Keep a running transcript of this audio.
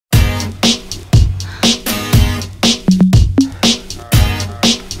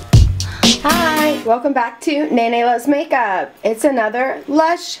welcome back to Naynay Loves Makeup. It's another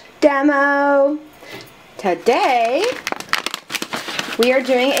Lush demo. Today we are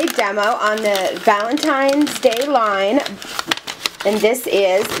doing a demo on the Valentine's Day line, and this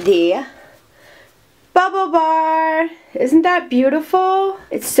is the Bubble Bar. Isn't that beautiful?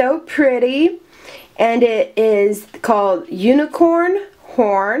 It's so pretty, and it is called Unicorn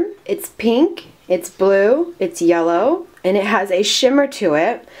Horn. It's pink, it's blue, it's yellow, and it has a shimmer to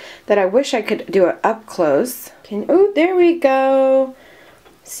it that I wish I could do it up close. Oh, there we go.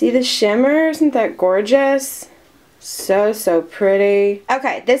 See the shimmer? Isn't that gorgeous? So pretty.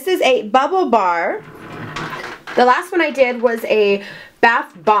 Okay, this is a bubble bar. The last one I did was a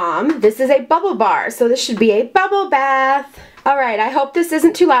bath bomb. This is a bubble bar, so this should be a bubble bath. Alright, I hope this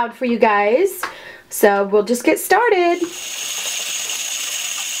isn't too loud for you guys. So we'll just get started.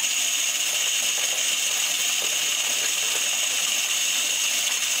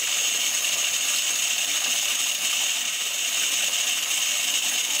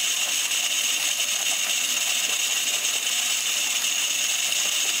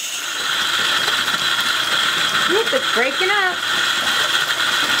 It's breaking up.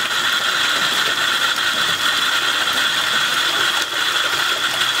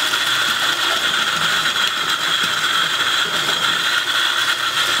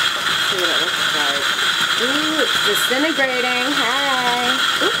 See what it looks like. Ooh, it's disintegrating. Hi.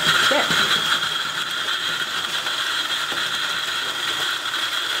 Ooh, shit.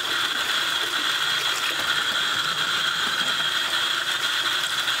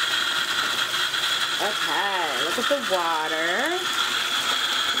 Okay, look at the water.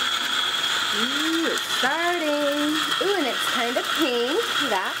 Ooh, it's starting. Ooh, and it's kind of pink.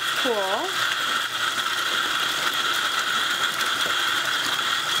 That's cool.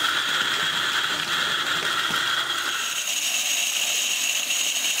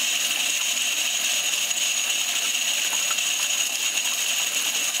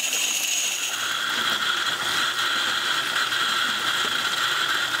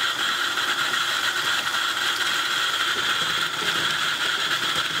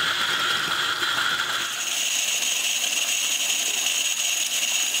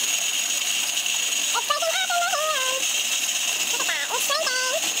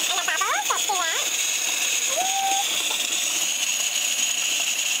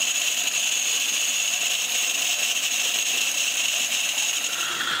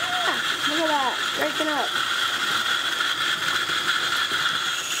 Look at that, breaking up.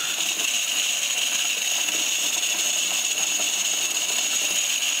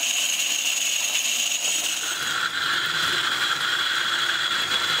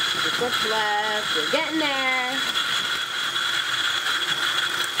 Just what's left, we're getting there.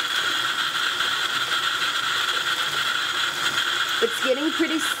 It's getting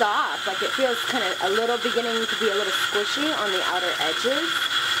pretty soft, like it feels kind of a little beginning to be a little squishy on the outer edges.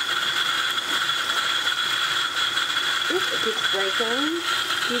 Oops, it keeps breaking,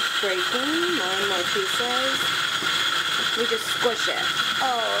 more and more pieces. We just squish it.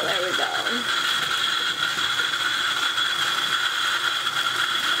 Oh, there we go.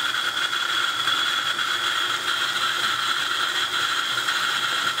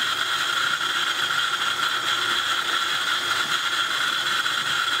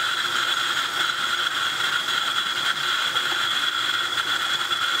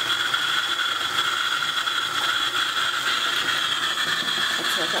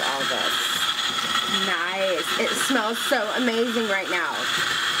 Look at all this. Nice. It smells so amazing right now.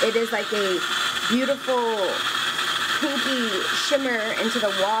 It is like a beautiful pinky shimmer into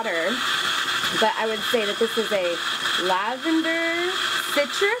the water. But I would say that this is a lavender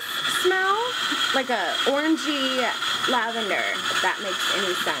citrus smell. Like a orangey lavender, if that makes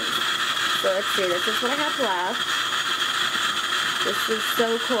any sense. So let's see. This is what I have left. This is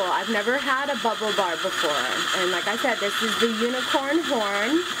so cool. I've never had a bubble bar before. And like I said, this is the Unicorn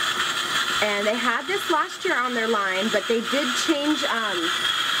Horn. And they had this last year on their line, but they did change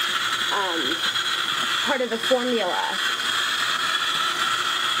part of the formula.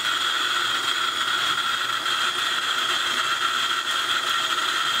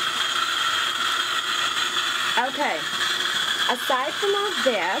 Okay. Aside from all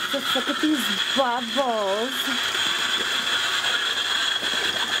this, let's look at these bubbles.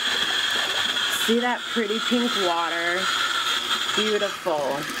 See that pretty pink water?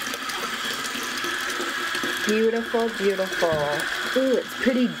 Beautiful. Beautiful, beautiful. Ooh, it's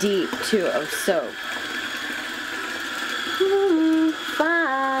pretty deep too of soap. Ooh,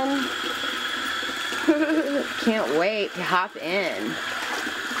 fun. Can't wait to hop in.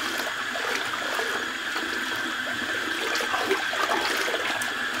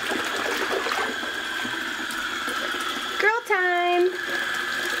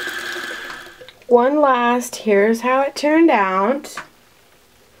 one last. Here's how it turned out.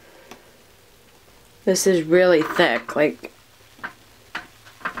 This is really thick, like,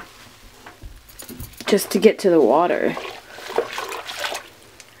 just to get to the water.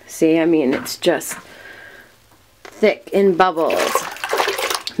 See, I mean, it's just thick in bubbles.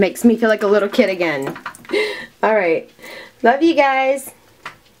 Makes me feel like a little kid again. Alright. Love you guys.